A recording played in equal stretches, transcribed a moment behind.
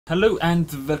Hello and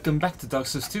welcome back to Dark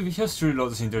Souls 2. We just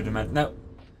reload this into the map. Now,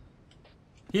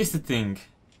 here's the thing.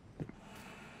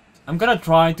 I'm gonna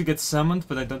try to get summoned,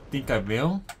 but I don't think I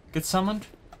will get summoned.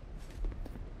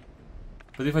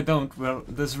 But if I don't, well,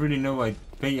 there's really no way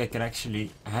I can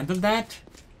actually handle that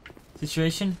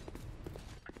situation.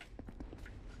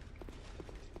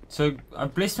 So I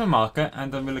placed my marker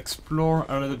and I will explore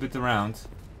a little bit around.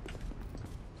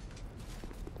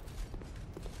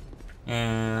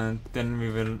 And then we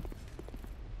will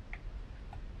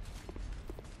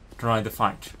try the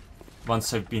fight.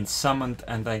 Once I've been summoned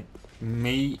and I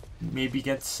maybe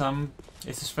get some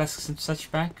Aces Flasks and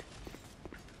such back.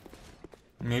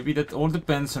 Maybe that all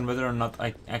depends on whether or not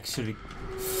I actually...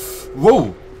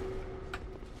 Whoa!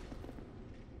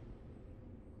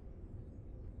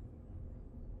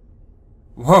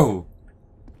 Whoa!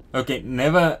 Okay,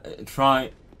 never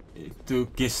try to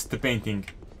kiss the painting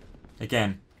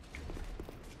again.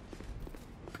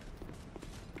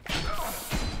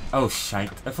 Oh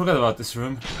shite, I forgot about this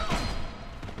room.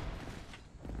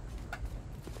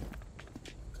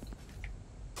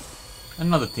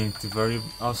 Another thing to worry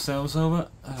ourselves over.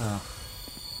 Oh,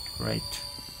 great.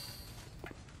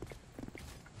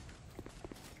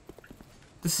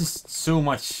 This is so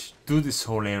much to this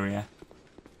whole area.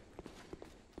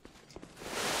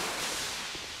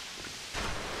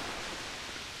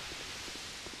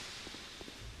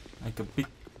 Like a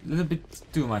little bit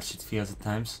too much it feels at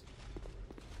times.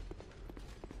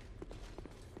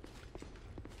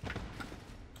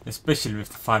 Especially with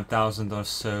the 5,000 or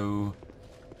so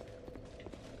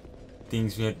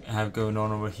things we have going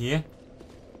on over here.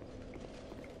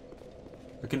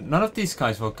 Okay, none of these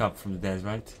guys woke up from the dead,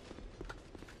 right?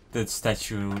 The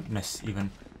statue mess even.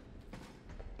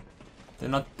 They're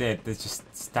not dead, they're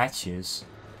just statues.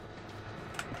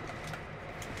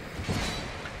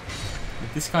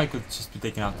 But this guy could just be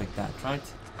taken out like that, right?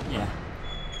 Yeah.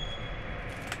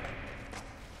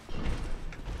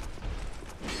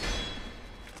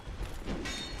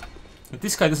 But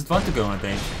this guy doesn't want to go on a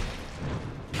date.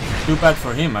 Too bad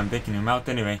for him, I'm taking him out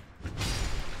anyway.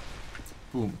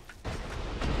 Boom.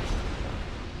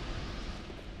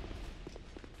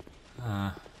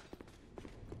 I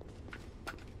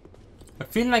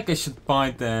feel like I should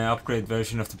buy the upgrade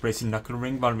version of the Bracing Knuckle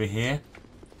Ring while we're here.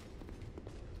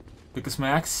 Because my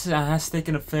axe has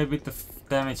taken a fair bit of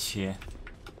damage here.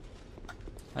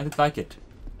 I didn't like it.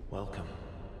 Welcome,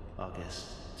 August.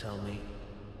 Tell me.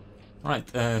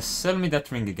 Alright, sell me that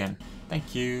ring again.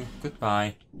 Thank you.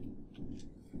 Goodbye.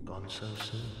 Gone so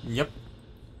soon? Yep.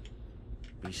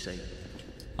 Be safe.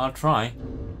 I'll try.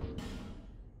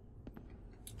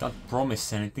 Can't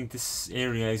promise anything. This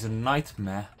area is a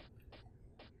nightmare.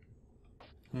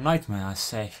 Nightmare, I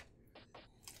say.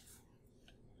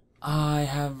 I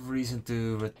have reason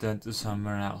to return to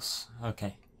somewhere else.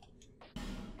 Okay.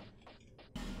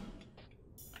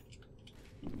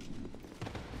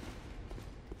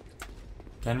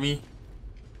 Can we?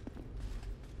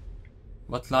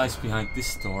 What lies behind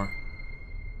this door?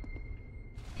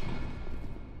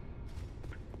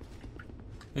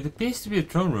 It appears to be a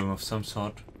throne room of some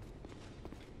sort.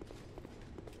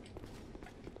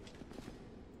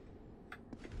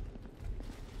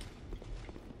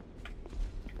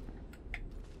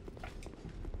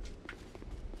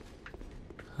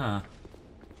 Huh.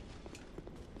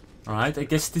 Alright, I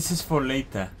guess this is for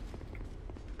later.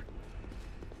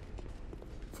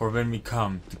 For when we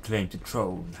come to claim the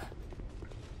throne.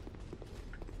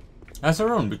 As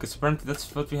our own, because apparently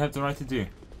that's what we have the right to do.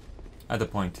 At a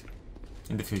point.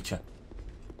 In the future.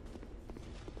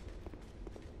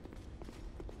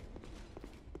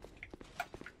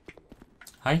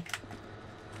 Hi?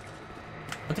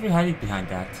 What are you hiding behind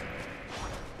that?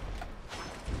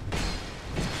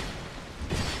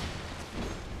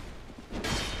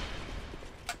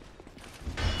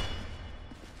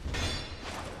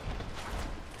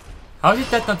 How did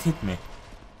that not hit me?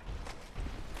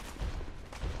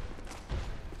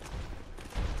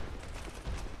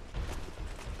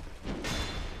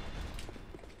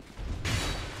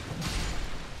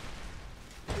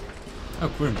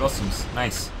 Oh, green blossoms.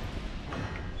 Nice.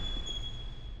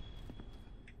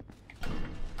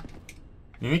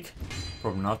 Mimic?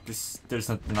 Probably not. There's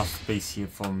not enough space here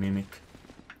for Mimic.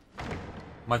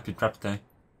 Might be trapped there.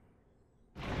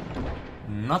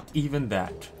 Not even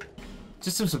that.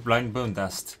 Just some sublime bone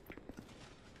dust.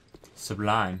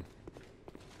 Sublime.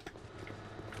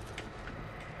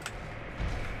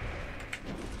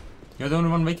 You're the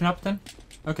only one waking up then?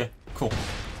 Okay, cool.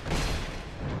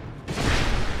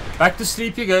 Back to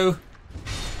sleep you go.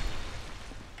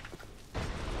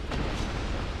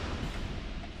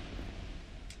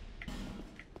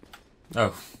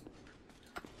 Oh.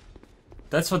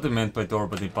 That's what they meant by door,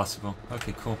 but impossible.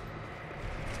 Okay, cool.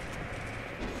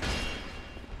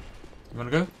 You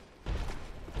wanna go?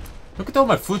 Look at all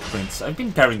my footprints. I've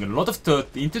been carrying a lot of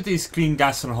dirt into these clean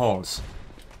castle halls.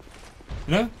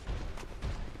 You know?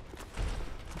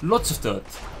 Lots of dirt.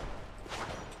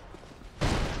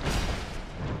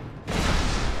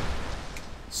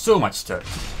 So much dirt.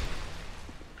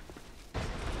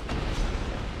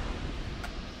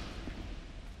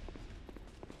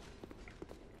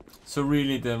 So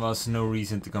really there was no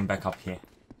reason to come back up here.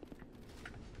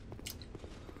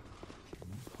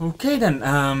 Okay then,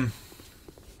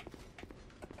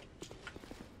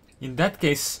 in that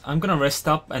case, I'm gonna rest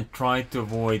up and try to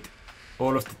avoid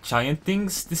all of the giant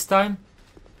things this time.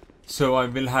 So I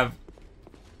will have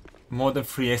more than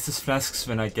 3 Estus flasks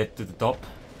when I get to the top.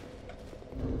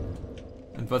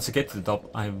 And once I get to the top,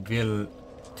 I will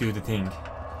do the thing.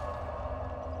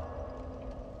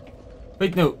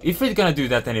 Wait, no, if we're gonna do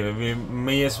that anyway, we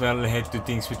may as well head to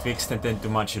things with Vixed and then to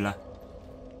Magilla.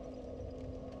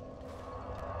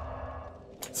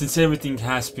 Since everything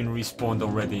has been respawned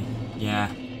already,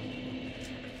 yeah.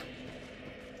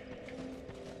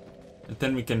 And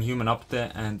then we can human up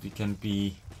there and we can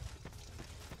be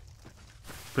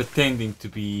pretending to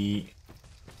be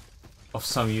of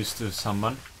some use to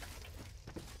someone.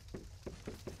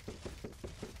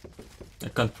 I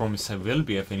can't promise I will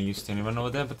be of any use to anyone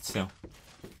over there, but still.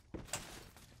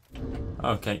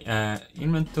 Okay,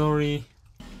 inventory.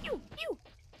 You,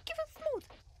 give us food.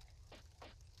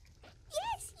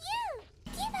 Yes, you,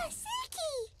 give us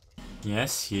silky.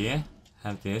 Yes, here.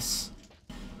 Have this.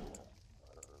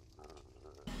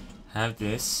 Have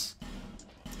this.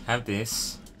 Have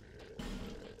this.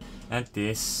 And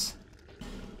this.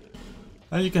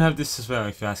 And you can have this as well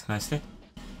if you ask nicely.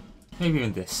 Maybe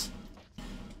even this.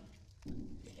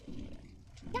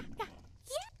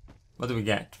 What do we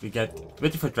get? We get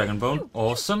 24 Dragon Bone,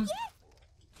 awesome.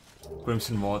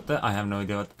 Crimson Water, I have no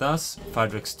idea what it does.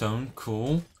 Fire Stone,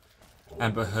 cool.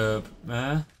 Amber Herb,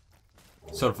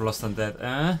 Sword of Lost Undead,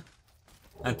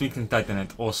 and Twinkling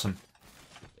Titanite, awesome.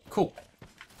 Cool.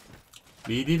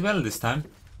 We did well this time.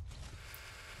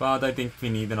 But I think we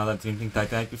need another Twinkling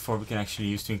Titanite before we can actually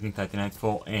use Twinkling Titanite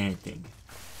for anything.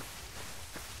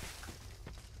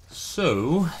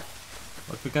 So,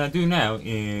 what we're gonna do now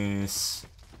is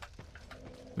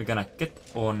we're gonna get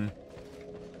on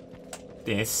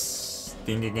this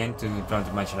thing again to drown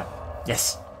the Magilla.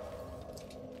 Yes!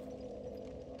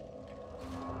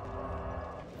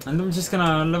 And I'm just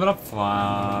gonna level up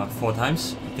 4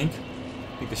 times, I think.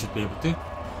 I think I should be able to.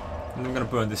 And I'm gonna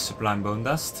burn this Sublime Bone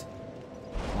Dust.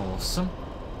 Awesome.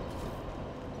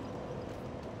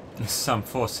 Some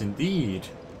force indeed.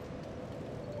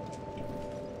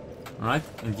 Alright,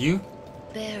 and you?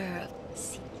 Bearer,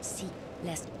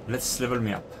 less. Let's level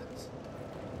me up.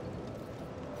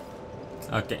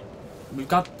 Okay. We've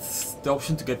got the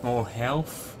option to get more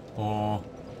health, or...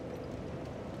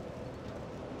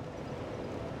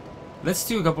 Let's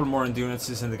do a couple more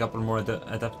endurances and a couple more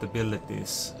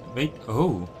adaptabilities. Wait,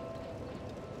 oh.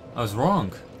 I was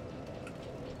wrong.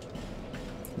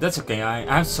 That's okay, I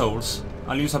have souls.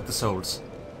 I'll use up the souls.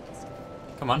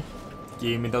 Come on.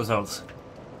 Give me those souls.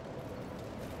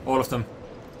 All of them.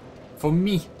 For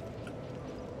me.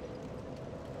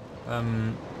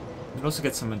 We'll also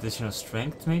get some additional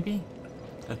strength, maybe?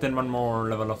 And then one more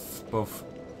level of both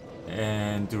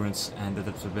endurance and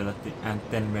adaptability, and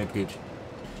then we're good.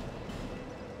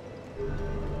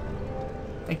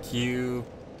 Thank you.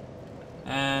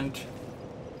 And...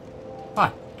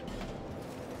 bye.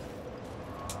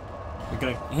 We're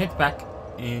gonna head back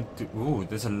into... Ooh,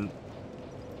 there's a...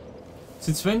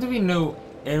 Since when do we know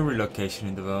every location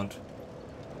in the world?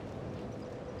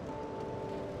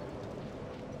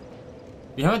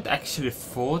 We haven't actually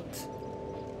fought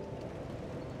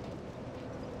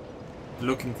the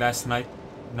Looking Glass Knight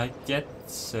yet,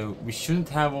 so we shouldn't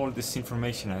have all this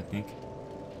information, I think.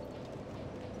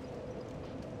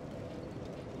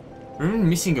 We're even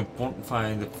missing a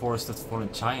bonfire in the Forest of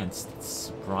Fallen Giants. That's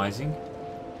surprising.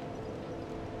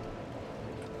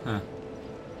 Huh.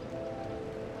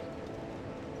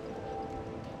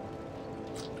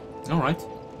 Alright.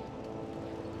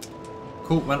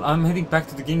 Cool, well I'm heading back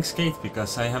to the King's Gate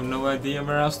because I have no idea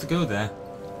where else to go there.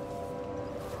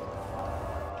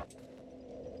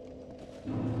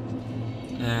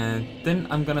 And then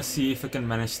I'm gonna see if I can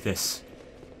manage this.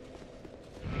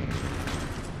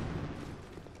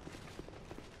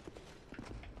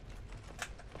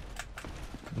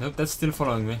 Nope, that's still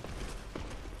following me.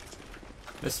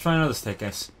 Let's try another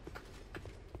staircase.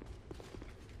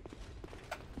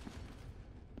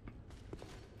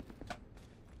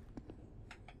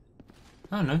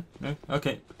 Oh no, no,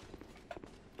 okay.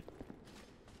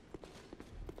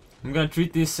 I'm gonna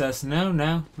treat this as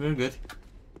no, we're good.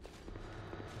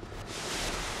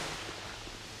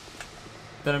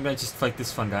 Then I'm gonna just fight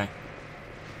this fun guy.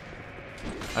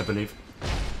 I believe.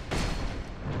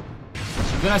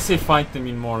 And when I say fight, I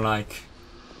mean more like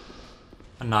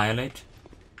annihilate.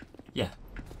 Yeah.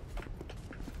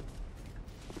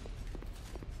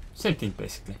 Same thing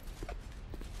basically.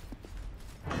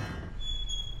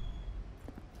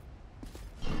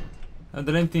 And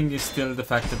the main thing is still the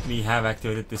fact that we have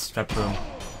activated this trap room.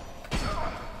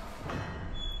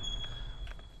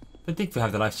 I think we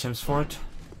have the life gems for it.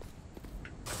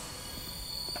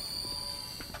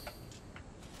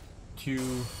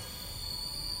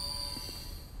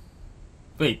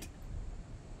 Wait.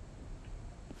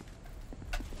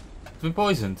 We're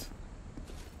poisoned.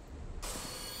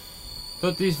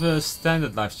 Thought these were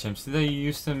standard life gems. Did I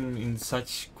use them in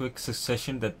such quick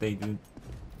succession that they didn't...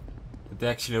 that they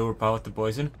actually overpowered the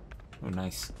poison? Oh,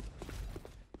 nice.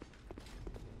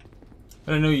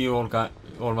 But I know you all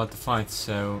want to fight,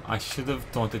 so I should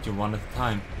have taunted you one at a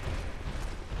time.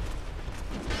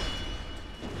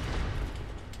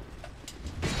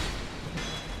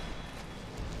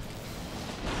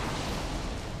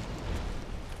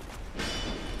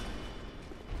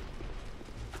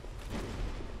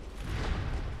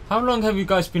 How long have you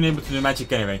guys been able to do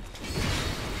magic anyway?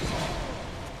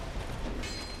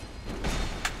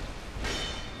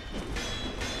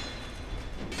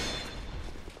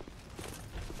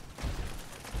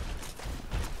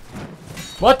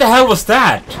 What the hell was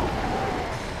that?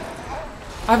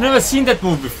 I've never seen that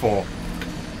move before.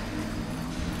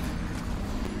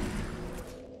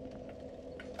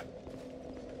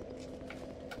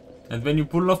 And when you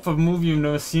pull off a move you've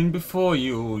never seen before,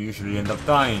 you usually end up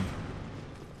dying.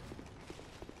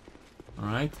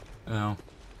 Alright, well.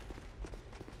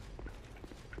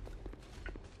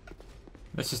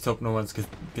 Let's just hope no one's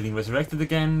getting resurrected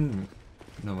again.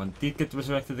 No one did get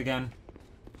resurrected again.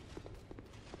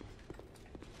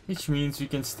 Which means we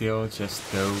can still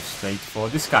just go straight for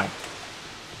this guy.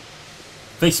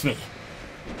 Face me!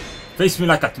 Face me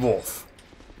like a dwarf!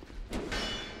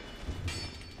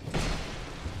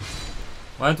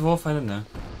 Why a dwarf? I don't know.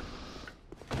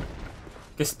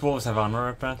 Guess dwarves have armor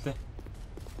apparently.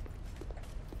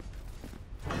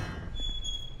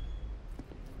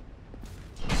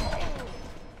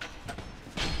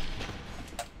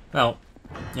 Well,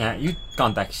 yeah, you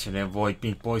can't actually avoid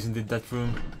being poisoned in that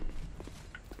room.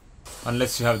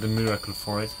 Unless you have the miracle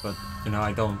for it, but, you know,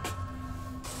 I don't.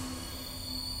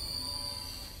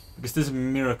 Because there's a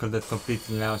miracle that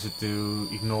completely allows you to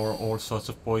ignore all sorts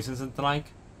of poisons and the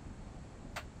like.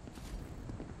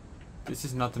 This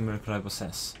is not the miracle I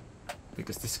possess.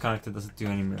 Because this character doesn't do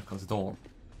any miracles at all.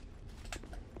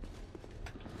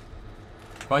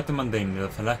 Quite a mundane little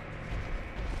fella.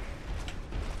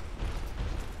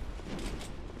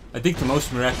 I think the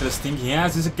most miraculous thing he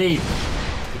has is a cape,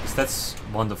 because that's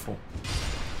wonderful.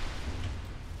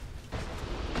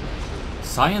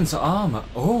 Science armor.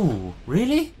 Oh,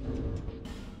 really?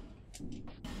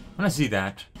 I wanna see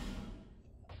that.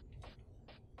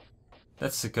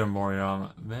 That's the Grimorian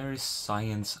armor. Where is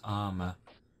science armor?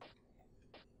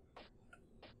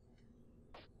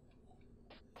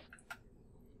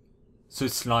 So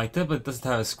it's lighter, but it doesn't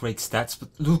have as great stats. But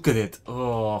look at it.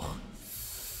 Oh.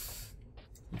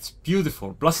 It's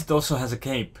beautiful. Plus it also has a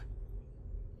cape.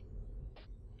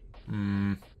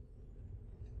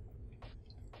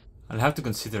 I'll have to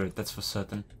consider it, that's for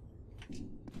certain.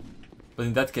 But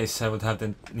in that case I would have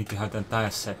need to have the entire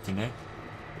set, you know?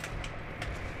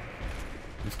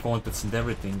 With gauntlets and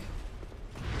everything.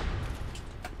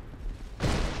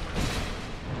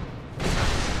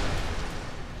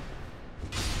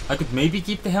 I could maybe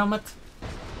keep the helmet.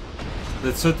 But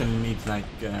it certainly needs like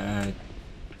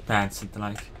pants and the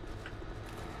like.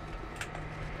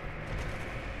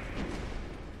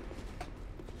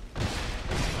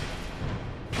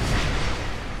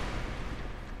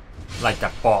 Like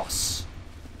a boss.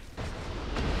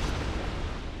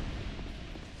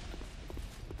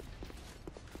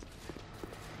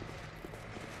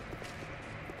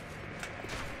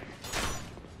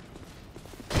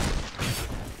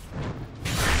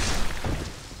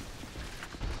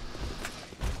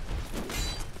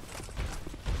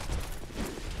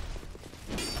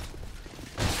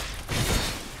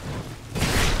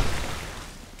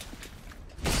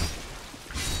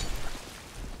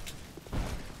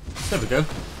 There we go.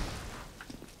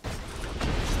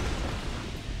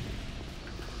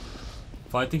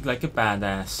 Fighting like a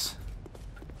badass.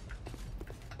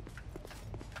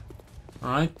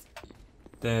 Alright.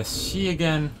 There's she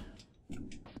again.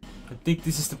 I think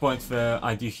this is the point where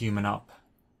I do human up.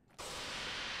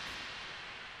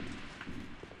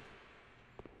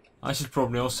 I should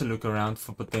probably also look around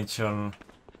for potential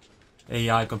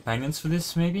AI companions for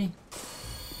this, maybe?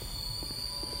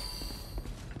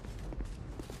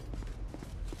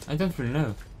 I don't really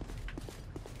know.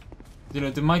 You know,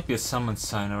 there might be a summon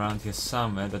sign around here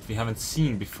somewhere that we haven't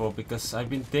seen before, because I've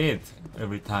been dead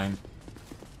every time.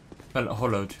 Well,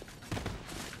 hollowed.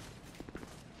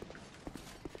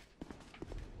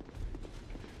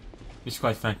 Which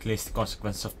quite frankly is the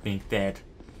consequence of being dead.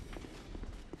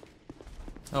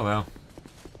 Oh well.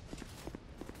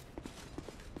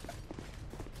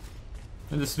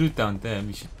 And there's loot down there,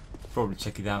 we should probably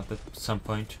check it out at some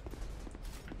point.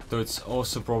 Though it's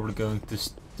also probably going to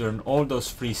turn all those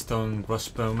freestone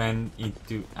crossbowmen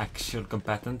into actual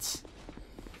combatants.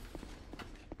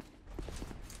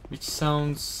 Which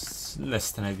sounds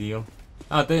less than ideal.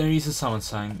 Ah, there is a summon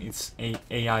sign, it's a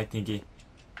AI thingy.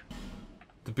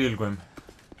 The Pilgrim.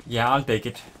 Yeah, I'll take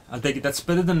it. I'll take it, that's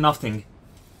better than nothing.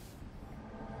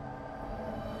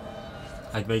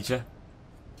 I'd wager.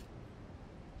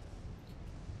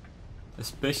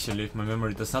 Especially if my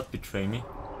memory does not betray me.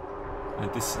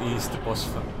 And this is the boss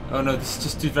fight. Oh no, this is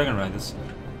just 2 Dragonriders.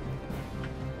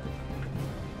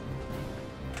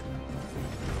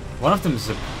 One of them is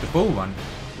the bow one.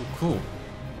 Oh, cool.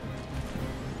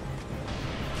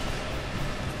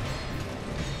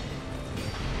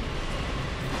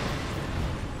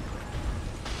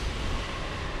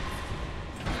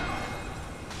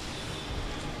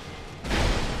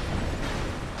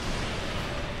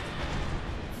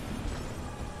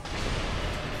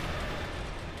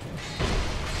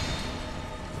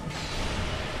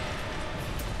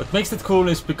 What makes it cool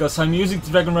is because I'm using the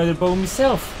Dragonrider bow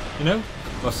myself, you know,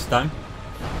 most of the time.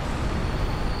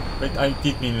 Wait, I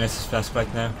did mean less fast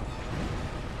right now.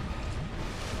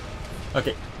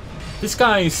 Okay, this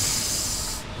guy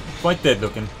is quite dead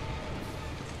looking.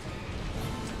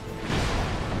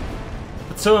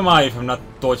 But so am I if I'm not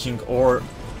dodging or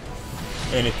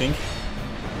anything.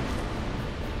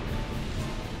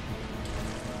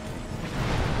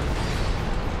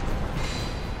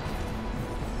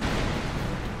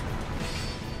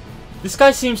 This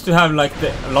guy seems to have like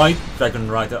the light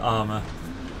Dragonrider armor.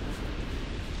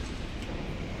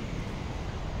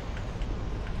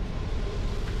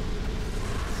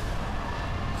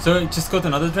 So it just got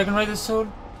another Dragonrider soul?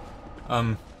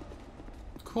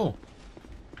 Cool.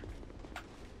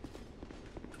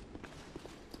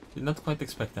 Did not quite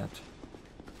expect that.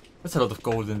 There's a lot of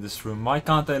gold in this room. Why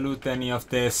can't I loot any of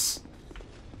this?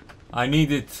 I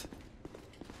need it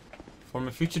for my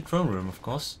future throne room, of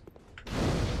course.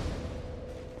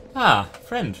 Ah,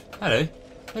 friend. Hello.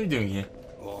 What are you doing here?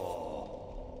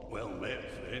 Oh, well met,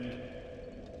 friend.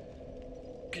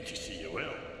 Good to see you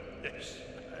well. Yes,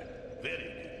 very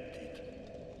good indeed.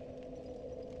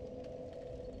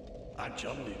 I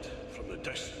journeyed from the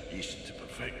distant east to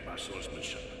perfect my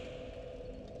swordsmanship.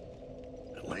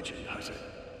 And legend has it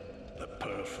that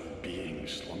powerful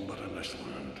beings slumber in this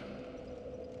land.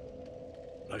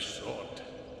 This sword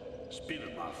has been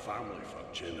in my family for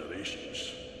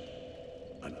generations.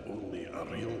 And only a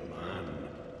real man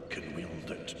can wield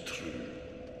it true.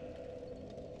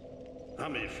 I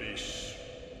may face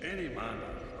any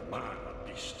manner of man or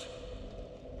beast,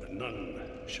 but none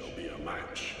shall be a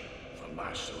match for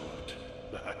my sword.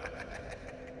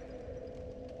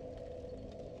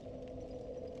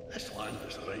 This land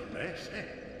is a right mess, eh?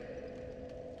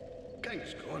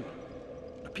 King's gone.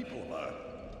 The people have a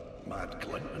mad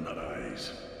glint in their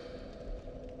eyes.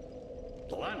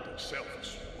 The land itself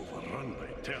is overrun by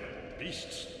terrible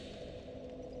beasts.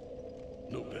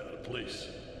 No better place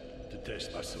to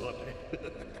test my sword, eh?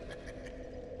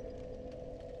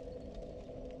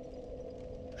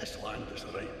 This land is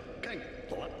the right king.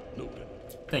 The land, no better.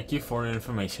 Thank you for your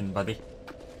information, buddy.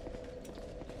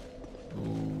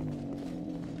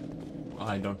 Ooh,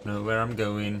 I don't know where I'm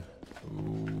going.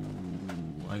 Ooh,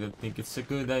 I don't think it's a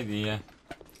good idea.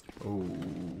 Ooh,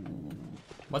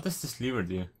 what does this lever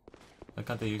do? Why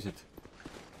can't I use it?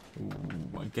 Ooh,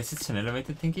 I guess it's an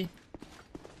elevated thingy?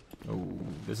 Oh,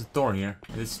 there's a door here.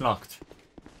 It's locked.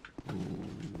 Ooh,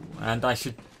 and I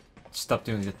should stop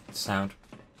doing that sound.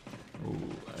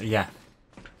 Ooh, yeah.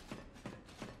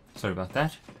 Sorry about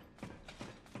that.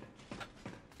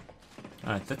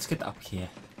 Alright, let's get up here.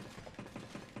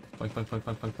 Boink, boink, boink,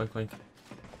 boink, boink, boink, boink.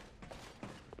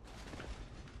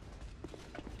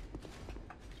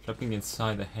 Dropping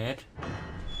inside the head.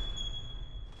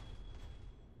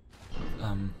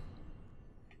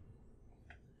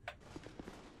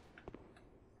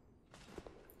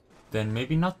 Then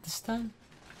maybe not this time?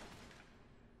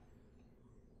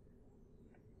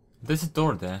 There's a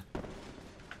door there.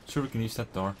 Sure, we can use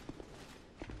that door.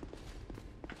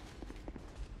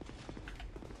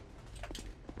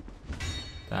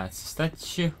 That's a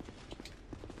statue.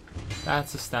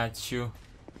 That's a statue.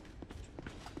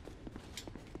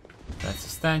 That's a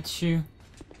statue.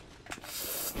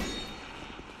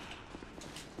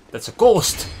 That's a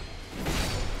ghost!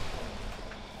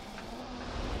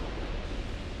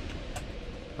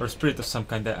 Or a spirit of some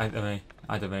kind,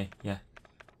 either way, yeah.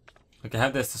 Okay, I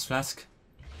have this flask.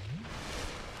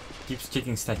 Keeps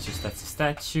checking statues. That's a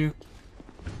statue.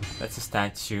 That's a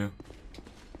statue.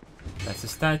 That's a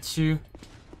statue.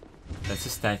 That's a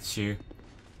statue.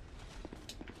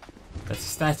 That's a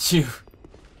statue.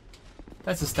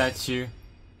 That's a statue.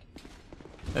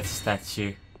 That's a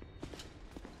statue.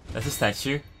 That's a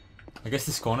statue. I guess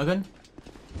this corner then?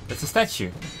 That's a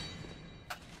statue.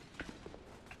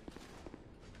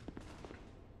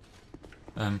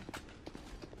 That's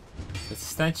a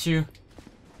statue.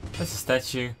 That's a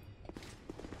statue.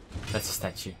 That's a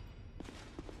statue.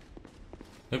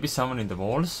 Maybe someone in the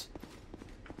walls?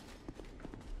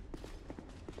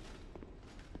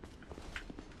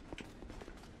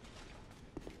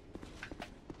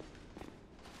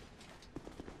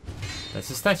 That's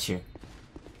a statue.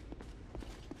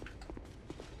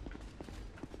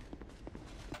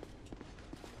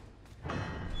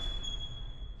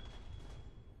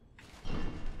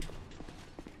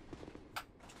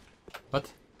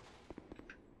 What?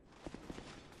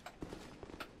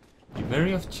 Be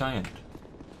wary of giant.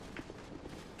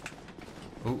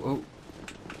 Oh, oh.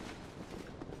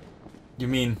 You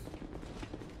mean...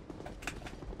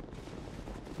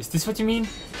 Is this what you mean?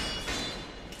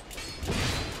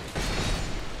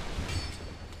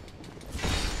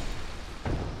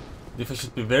 If I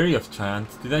should be wary of giant,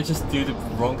 did I just do the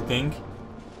wrong thing?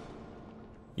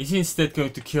 Is he instead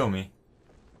going to kill me?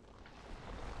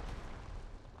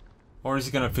 Or is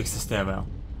he gonna fix the stairwell?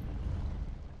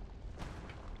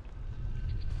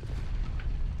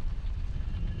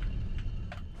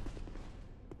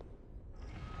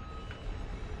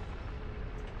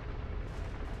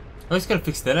 Oh, he's gonna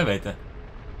fix the elevator.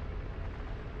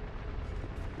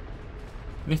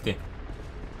 Nifty.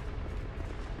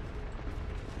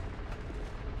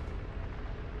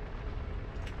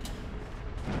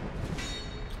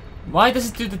 Why does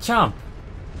it do the jump?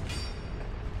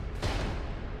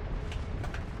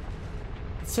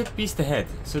 It said beast ahead,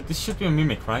 so this should be a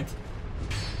mimic, right?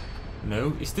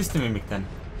 No? Is this the mimic then?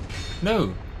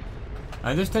 No!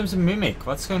 Neither of them's a mimic.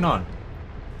 What's going on?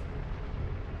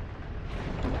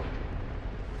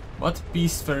 What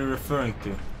beast are you referring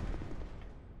to?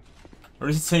 Or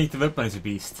is it saying the weapon is a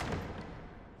beast?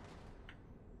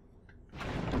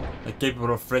 Like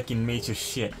capable of wrecking major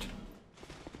shit.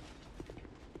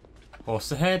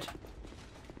 Horse ahead.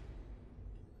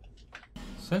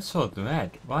 Sensual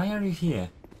Duet, why are you here?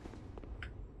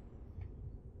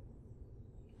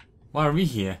 Why are we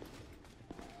here?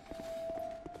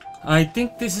 I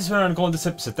think this is where I'm going this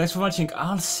episode. Thanks for watching.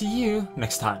 I'll see you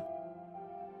next time.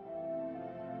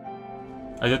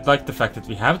 I did like the fact that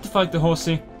we have to fight the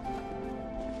horsey.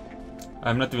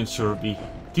 I'm not even sure we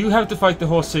do have to fight the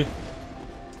horsey.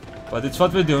 But it's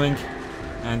what we're doing.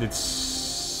 And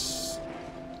it's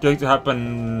going to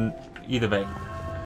happen either way.